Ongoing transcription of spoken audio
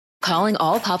Calling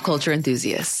all pop culture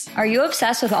enthusiasts. Are you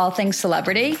obsessed with all things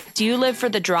celebrity? Do you live for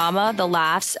the drama, the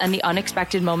laughs, and the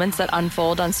unexpected moments that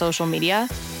unfold on social media?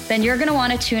 Then you're going to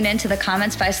want to tune in to the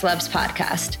Comments by Celebs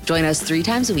podcast. Join us 3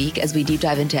 times a week as we deep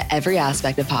dive into every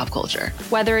aspect of pop culture.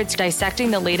 Whether it's dissecting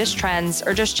the latest trends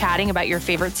or just chatting about your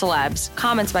favorite celebs,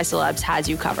 Comments by Celebs has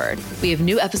you covered. We have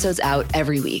new episodes out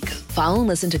every week. Follow and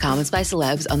listen to Comments by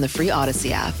Celebs on the free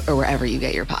Odyssey app or wherever you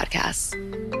get your podcasts.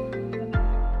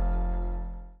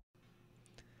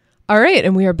 All right,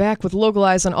 and we are back with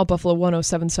Localized on Alt Buffalo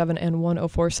 107.7 and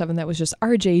 104.7. That was just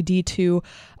RJD2,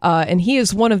 and he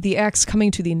is one of the acts coming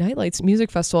to the Nightlights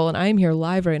Music Festival, and I am here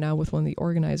live right now with one of the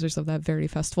organizers of that very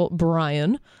festival,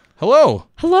 Brian. Hello.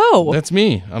 Hello. That's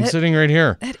me. I'm sitting right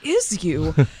here. That is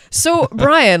you. So,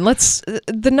 Brian,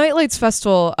 the Nightlights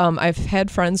Festival, I've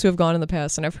had friends who have gone in the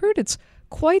past, and I've heard it's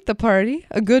quite the party,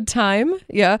 a good time.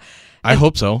 Yeah. I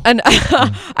hope so. And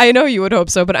I know you would hope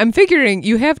so, but I'm figuring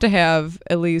you have to have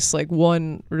at least like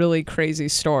one really crazy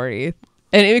story.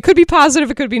 And it could be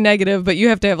positive, it could be negative, but you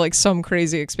have to have like some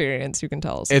crazy experience you can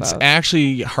tell us It's about.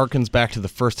 actually harkens back to the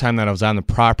first time that I was on the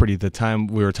property, the time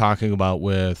we were talking about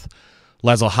with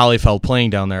Leslie Hollyfeld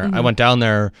playing down there. Mm-hmm. I went down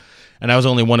there, and I was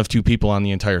only one of 2 people on the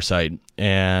entire site.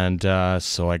 And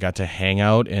so I got to hang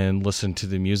out and listen to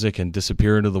the music and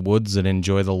disappear into the woods and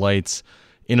enjoy the lights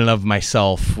in and of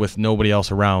myself with nobody else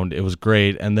around. It was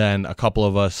great. And then a couple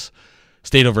of us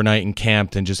stayed overnight and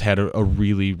camped and just had a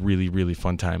really, really, really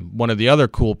fun time. One of the other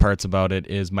cool parts about it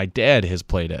is my dad has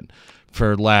played it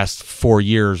for the last 4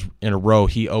 years in a row.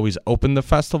 He always opened the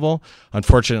festival.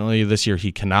 Unfortunately, this year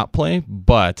he cannot play,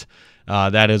 but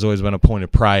that has always been a point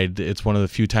of pride. It's one of the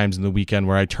few times in the weekend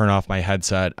where I turn off my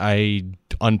headset. I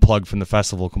unplug from the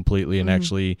festival completely and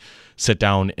actually sit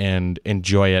down and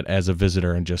enjoy it as a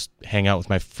visitor and just hang out with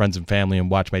my friends and family and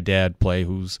watch my dad play,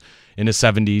 who's in his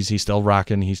 70s. He's still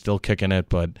rocking. He's still kicking it.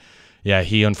 But, yeah,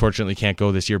 he unfortunately can't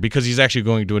go this year because he's actually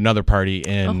going to another party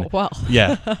in. Oh, wow.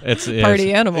 Yeah. It's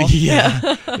Party animal.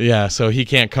 Yeah. Yeah. So he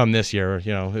can't come this year.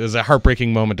 You know, it was a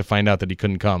heartbreaking moment to find out that he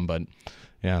couldn't come. But,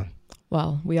 yeah.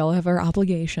 Well, we all have our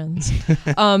obligations.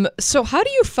 So how do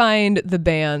you find the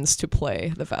bands to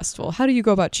play the festival? How do you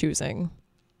go about choosing?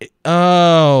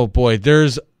 Oh, boy.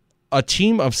 There's a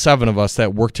team of 7 of us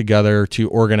that work together to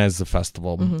organize the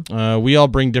festival. Mm-hmm. We all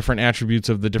bring different attributes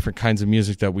of the different kinds of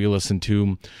music that we listen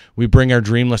to. We bring our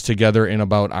dream list together in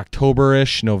about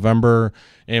October-ish, November,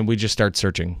 and we just start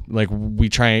searching. Like we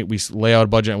lay out a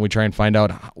budget and we try and find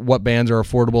out what bands are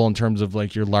affordable in terms of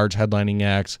like your large headlining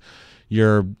acts,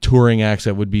 your touring acts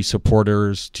that would be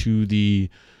supporters to the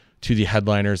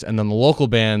headliners, and then the local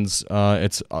bands.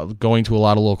 It's going to a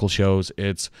lot of local shows.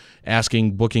 It's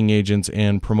asking booking agents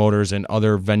and promoters and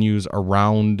other venues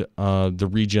around the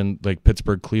region, like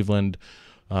Pittsburgh, Cleveland,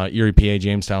 Erie, PA,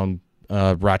 Jamestown,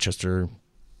 Rochester,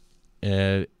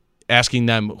 asking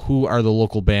them who are the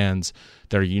local bands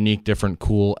that are unique, different,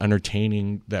 cool,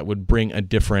 entertaining, that would bring a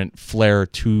different flair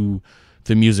to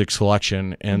the music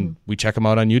selection, and we check them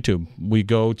out on YouTube. We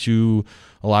go to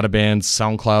a lot of bands'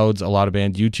 SoundClouds, a lot of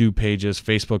band YouTube pages,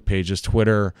 Facebook pages,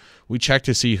 Twitter. We check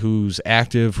to see who's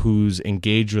active, who's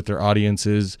engaged with their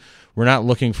audiences. We're not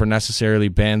looking for necessarily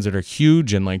bands that are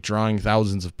huge and like drawing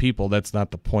thousands of people. That's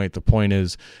not the point. The point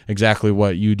is exactly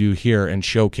what you do here and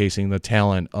showcasing the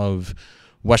talent of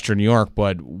Western New York,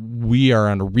 but we are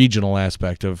on a regional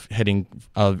aspect of hitting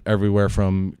everywhere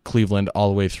from Cleveland all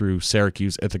the way through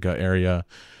Syracuse, Ithaca area,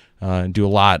 and do a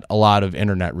lot of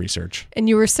internet research. And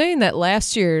you were saying that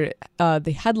last year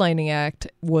the headlining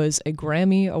act was a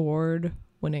Grammy Award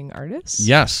winning artist?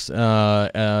 Yes,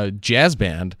 a jazz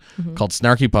band called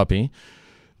Snarky Puppy.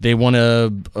 They won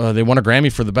a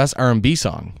Grammy for the best R&B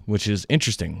song, which is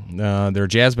interesting. They're a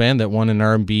jazz band that won an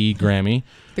R&B Grammy.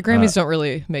 The Grammys don't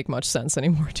really make much sense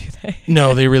anymore, do they?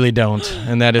 No, they really don't,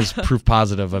 and that is proof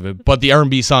positive of it. But the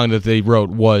R&B song that they wrote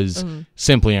was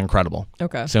simply incredible.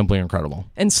 Okay. Simply incredible.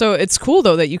 And so it's cool,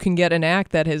 though, that you can get an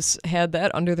act that has had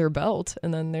that under their belt,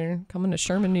 and then they're coming to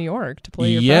Sherman, New York to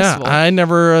play your festival. Yeah, I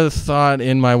never thought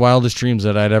in my wildest dreams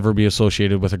that I'd ever be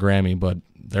associated with a Grammy, but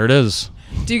there it is.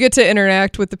 Do you get to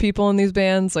interact with the people in these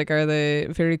bands? Like, are they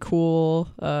very cool?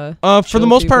 For the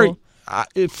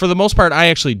most part, I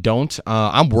actually don't.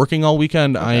 I'm working all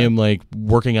weekend. Okay. I am like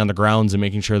working on the grounds and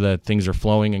making sure that things are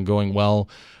flowing and going well.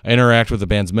 I interact with the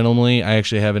bands minimally. I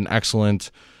actually have an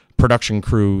excellent production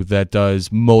crew that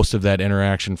does most of that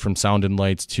interaction, from sound and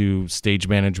lights to stage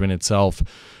management itself.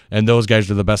 And those guys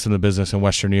are the best in the business in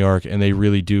Western New York, and they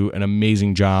really do an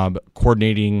amazing job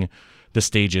coordinating the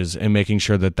stages and making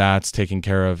sure that that's taken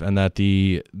care of, and that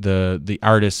the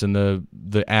artists and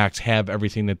the acts have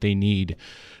everything that they need.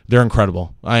 They're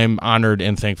incredible. I am honored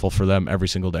and thankful for them every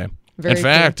single day. Very In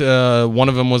fact, one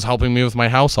of them was helping me with my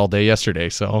house all day yesterday.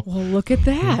 So, well, look at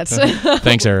that.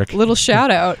 Thanks, Eric. Little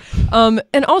shout out.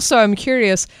 And also, I'm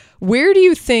curious, where do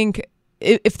you think,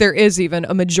 if there is even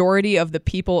a majority of the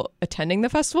people attending the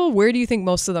festival, where do you think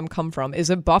most of them come from?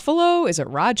 Is it Buffalo? Is it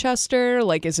Rochester?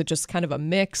 Like, is it just kind of a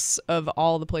mix of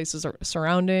all the places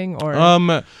surrounding?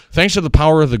 Or thanks to the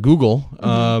power of the Google,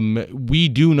 we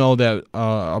do know that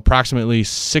approximately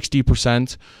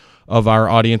 60% of our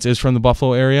audience is from the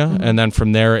Buffalo area, and then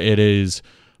from there it is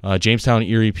Jamestown,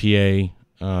 Erie,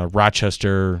 PA,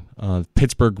 Rochester,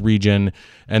 Pittsburgh region,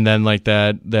 and then like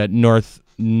that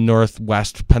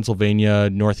northwest Pennsylvania,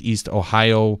 northeast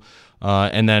Ohio,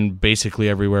 and then basically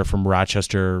everywhere from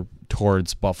Rochester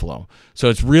towards Buffalo. So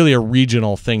it's really a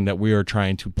regional thing that we are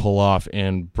trying to pull off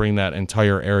and bring that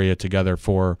entire area together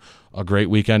for a great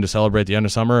weekend to celebrate the end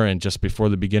of summer and just before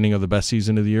the beginning of the best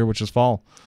season of the year, which is fall.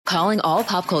 Calling all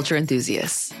pop culture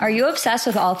enthusiasts. Are you obsessed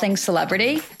with all things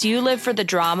celebrity? Do you live for the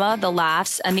drama, the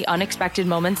laughs, and the unexpected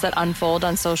moments that unfold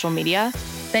on social media?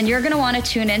 Then you're going to want to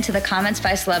tune in to the Comments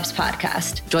by Celebs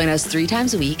podcast. Join us 3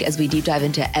 times a week as we deep dive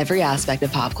into every aspect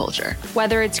of pop culture.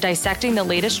 Whether it's dissecting the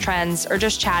latest trends or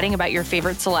just chatting about your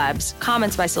favorite celebs,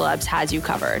 Comments by Celebs has you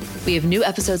covered. We have new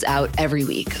episodes out every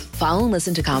week. Follow and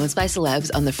listen to Comments by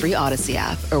Celebs on the free Odyssey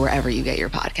app or wherever you get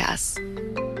your podcasts.